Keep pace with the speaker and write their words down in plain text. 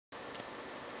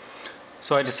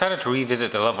So I decided to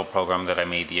revisit the level program that I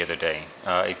made the other day.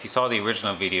 If you saw the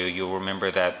original video, you'll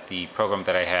remember that the program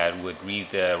that I had would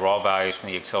read the raw values from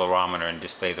the accelerometer and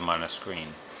display them on a screen.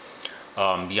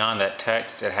 Beyond that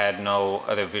text, it had no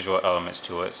other visual elements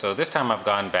to it. So this time I've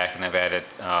gone back and I've added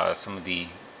some of the,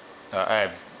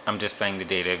 I'm displaying the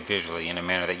data visually in a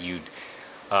manner that you'd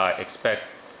expect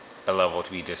a level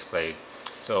to be displayed.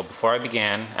 So before I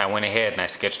began, I went ahead and I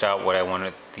sketched out what I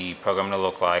wanted the program to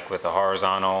look like, with a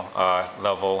horizontal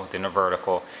level, then a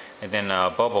vertical, and then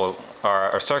a bubble or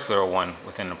a circular one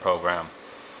within the program.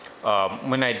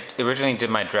 When I originally did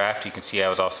my draft, you can see I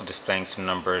was also displaying some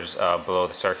numbers below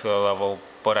the circular level,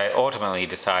 but I ultimately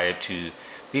decided to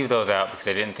leave those out because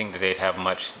I didn't think that they'd have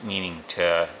much meaning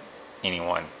to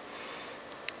anyone.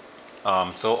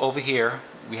 So over here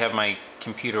we have my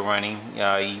computer running.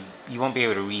 You won't be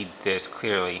able to read this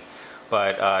clearly,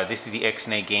 but this is the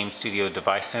XNA Game Studio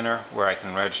Device Center, where I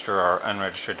can register or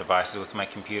unregistered devices with my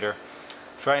computer.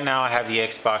 So right now I have the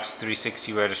Xbox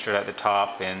 360 registered at the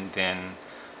top, and then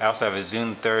I also have a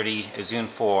Zune 30, a Zune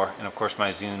 4, and of course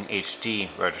my Zune HD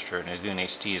registered. And a Zune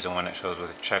HD is the one that shows with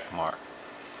a check mark.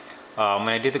 When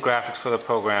I did the graphics for the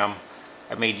program,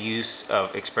 I made use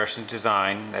of expression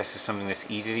design. This is something that's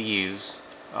easy to use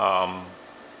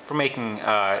for making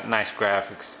nice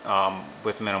graphics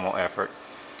with minimal effort.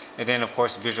 And then of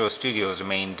course Visual Studio is the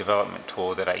main development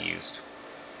tool that I used.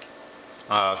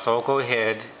 So I'll go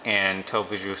ahead and tell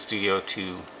Visual Studio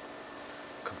to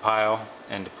compile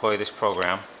and deploy this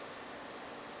program.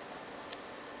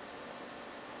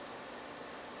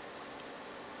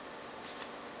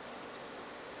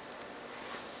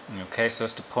 Okay, so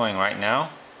it's deploying right now.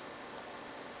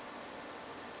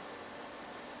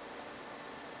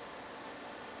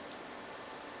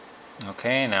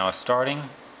 Okay, now it's starting.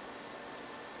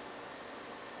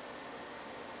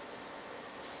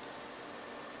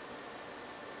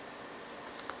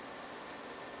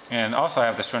 And also I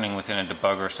have this running within a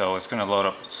debugger, so it's going to load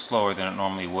up slower than it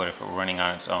normally would if it were running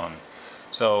on its own.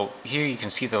 So here you can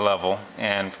see the level,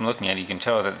 and from looking at it you can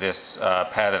tell that this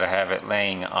pad that I have it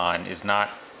laying on is not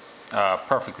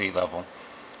perfectly level.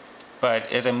 But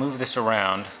as I move this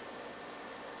around,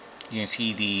 you can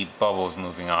see the bubbles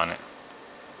moving on it.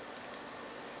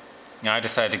 Now I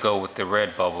decided to go with the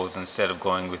red bubbles instead of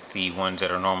going with the ones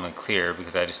that are normally clear,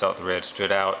 because I just thought the red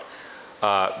stood out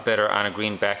better on a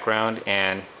green background.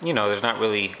 And you know, there's not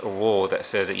really a rule that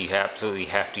says that you absolutely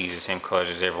have to use the same colors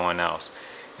as everyone else.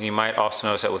 And you might also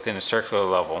notice that within a circular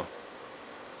level,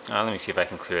 let me see if I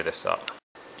can clear this up.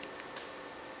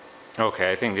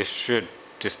 Okay, I think this should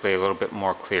display a little bit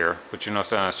more clear, but you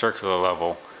notice that on a circular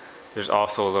level there's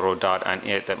also a little dot on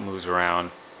it that moves around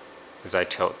as I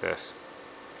tilt this.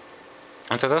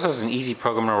 And so this was an easy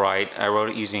program to write. I wrote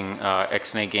it using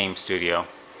XNA Game Studio.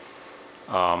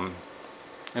 And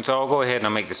so I'll go ahead and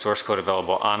I'll make the source code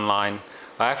available online.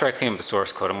 After I clean up the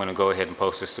source code, I'm going to go ahead and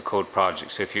post this to Code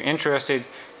Project. So if you're interested,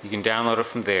 you can download it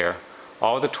from there.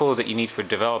 All the tools that you need for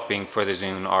developing for the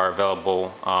Zune are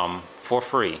available for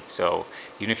free. So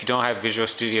even if you don't have Visual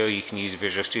Studio, you can use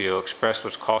Visual Studio Express,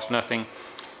 which costs nothing.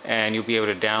 And you'll be able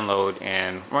to download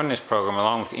and run this program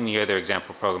along with any other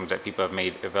example programs that people have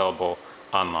made available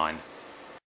online.